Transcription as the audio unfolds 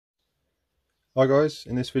Hi guys,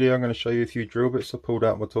 in this video I'm going to show you a few drill bits I pulled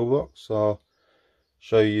out of my toolbox. I'll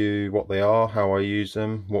show you what they are, how I use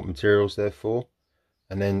them, what materials they're for,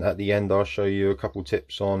 and then at the end I'll show you a couple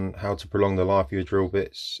tips on how to prolong the life of your drill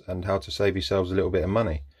bits and how to save yourselves a little bit of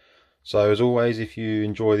money. So as always, if you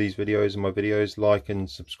enjoy these videos and my videos, like and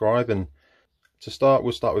subscribe. And to start,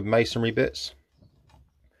 we'll start with masonry bits.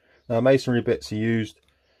 Now masonry bits are used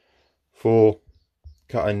for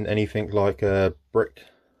cutting anything like brick,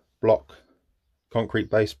 block, concrete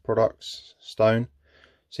based products, stone.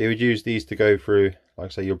 So you would use these to go through, like I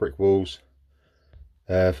say, your brick walls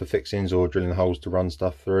for fixings or drilling holes to run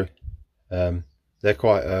stuff through. They're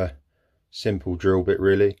quite a simple drill bit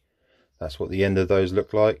really. That's what the end of those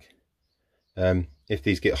look like. If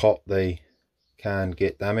these get hot they can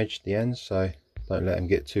get damaged, the ends, so don't let them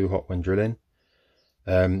get too hot when drilling.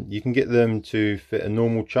 You can get them to fit a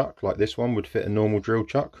normal chuck, like this one would fit a normal drill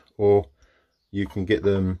chuck, or you can get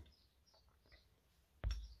them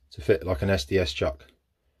to fit like an SDS chuck.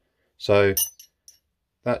 So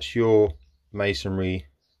that's your masonry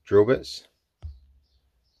drill bits.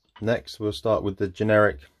 Next we'll start with the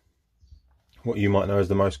generic, what you might know as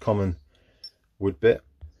the most common wood bit.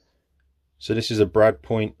 So this is a brad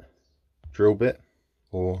point drill bit,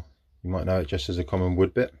 or you might know it just as a common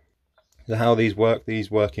wood bit. So how these work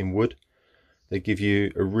in wood. They give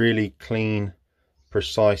you a really clean,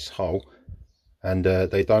 precise hole, and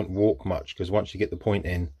they don't walk much, because once you get the point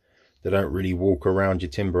in, they don't really walk around your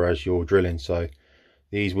timber as you're drilling. So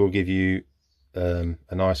these will give you a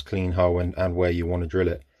nice clean hole and where you want to drill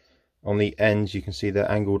it. On the ends you can see they're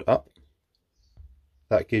angled up.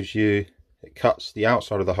 That gives you, it cuts the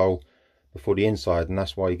outside of the hole before the inside, and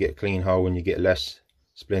that's why you get a clean hole and you get less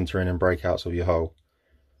splintering and breakouts of your hole.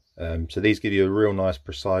 So these give you a real nice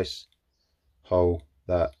precise hole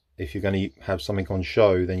that if you're going to have something on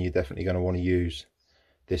show, then you're definitely going to want to use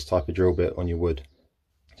this type of drill bit on your wood.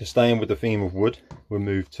 To stay in with the theme of wood, we'll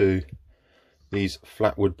move to these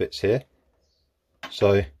flat wood bits here.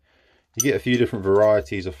 So you get a few different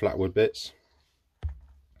varieties of flat wood bits.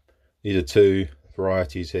 These are two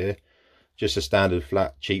varieties here. Just a standard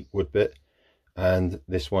flat cheap wood bit, and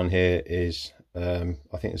this one here is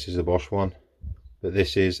I think this is a Bosch one, but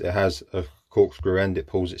it has a corkscrew end, it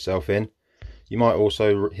pulls itself in. You might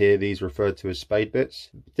also hear these referred to as spade bits.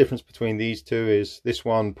 The difference between these two is this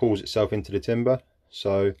one pulls itself into the timber,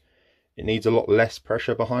 so it needs a lot less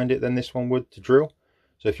pressure behind it than this one would to drill.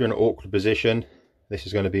 So if you're in an awkward position, this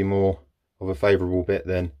is going to be more of a favourable bit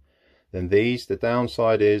than these. The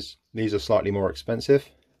downside is these are slightly more expensive,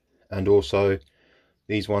 and also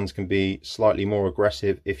these ones can be slightly more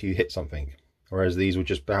aggressive if you hit something, whereas these will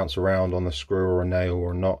just bounce around on the screw or a nail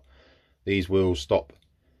or a knot. These will stop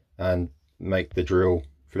and make the drill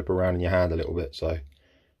flip around in your hand a little bit, so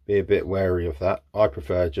be a bit wary of that. I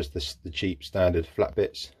prefer just the cheap standard flat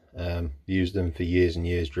bits. Used them for years and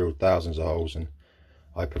years, drilled thousands of holes, and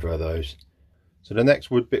I prefer those. So the next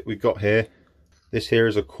wood bit we've got here, this here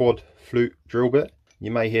is a quad flute drill bit. You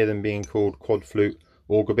may hear them being called quad flute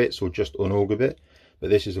auger bits or just an auger bit, but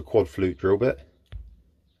this is a quad flute drill bit.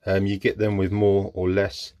 You get them with more or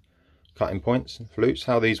less cutting points and flutes.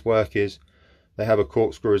 How these work is they have a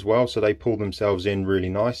corkscrew as well, so they pull themselves in really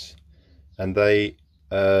nice, and they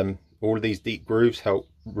all of these deep grooves help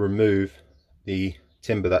remove the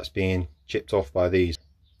timber that's being chipped off by these.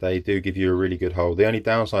 They do give you a really good hole. The only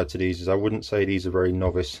downside to these is I wouldn't say these are very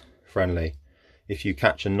novice friendly. If you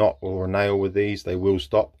catch a knot or a nail with these, they will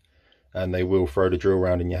stop and they will throw the drill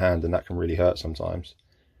around in your hand, and that can really hurt sometimes.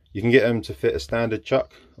 You can get them to fit a standard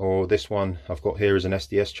chuck, or this one I've got here is an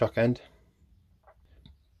SDS chuck end.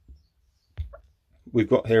 We've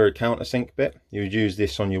got here a countersink bit. You would use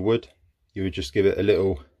this on your wood. You would just give it a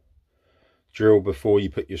little drill before you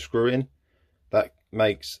put your screw in. That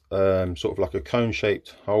makes sort of like a cone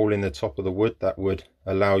shaped hole in the top of the wood that would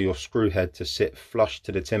allow your screw head to sit flush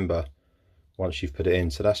to the timber once you've put it in.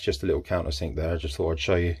 So that's just a little countersink there. I just thought I'd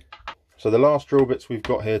show you. So the last drill bits we've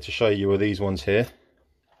got here to show you are these ones here.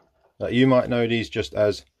 Now you might know these just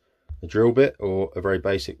as a drill bit or a very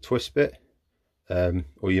basic twist bit,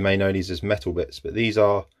 or you may know these as metal bits, but these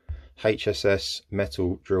are HSS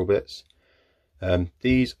metal drill bits.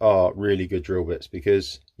 These are really good drill bits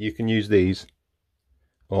because you can use these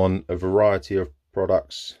on a variety of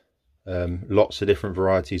products, lots of different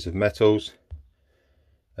varieties of metals,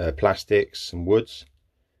 plastics and woods.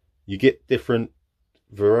 You get different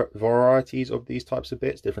varieties of these types of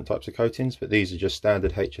bits, different types of coatings, but these are just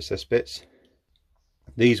standard HSS bits.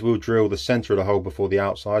 These will drill the center of the hole before the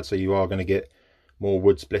outside, so you are going to get more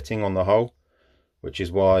wood splitting on the hole, which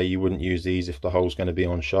is why you wouldn't use these if the hole's going to be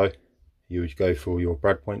on show. You would go for your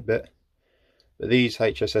brad point bit. But these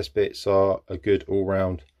HSS bits are a good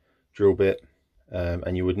all-round drill bit,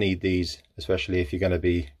 and you would need these especially if you're going to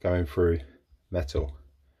be going through metal.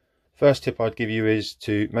 First tip I'd give you is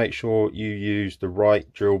to make sure you use the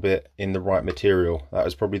right drill bit in the right material. That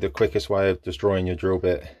is probably the quickest way of destroying your drill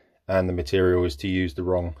bit and the material, is to use the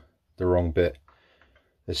wrong bit.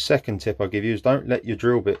 The second tip I'll give you is don't let your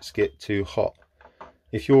drill bits get too hot.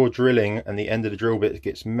 If you're drilling and the end of the drill bit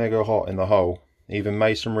gets mega hot in the hole, even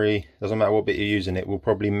masonry, doesn't matter what bit you're using, it will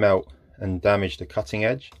probably melt and damage the cutting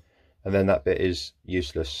edge, and then that bit is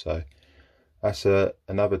useless. So that's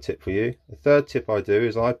another tip for you. The third tip I do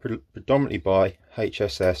is I predominantly buy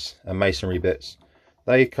HSS and masonry bits.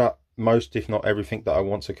 They cut most, if not everything that I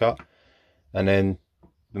want to cut, and then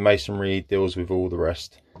the masonry deals with all the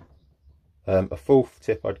rest. A fourth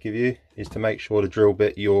tip I'd give you is to make sure the drill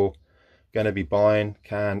bit you're going to be buying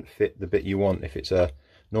can fit the bit you want, if it's a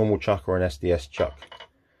normal chuck or an SDS chuck.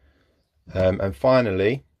 And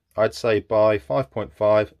finally, I'd say buy 5.5,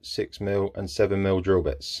 6mm and 7mm drill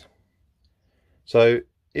bits. So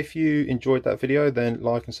if you enjoyed that video, then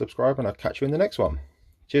like and subscribe, and I'll catch you in the next one.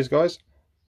 Cheers guys.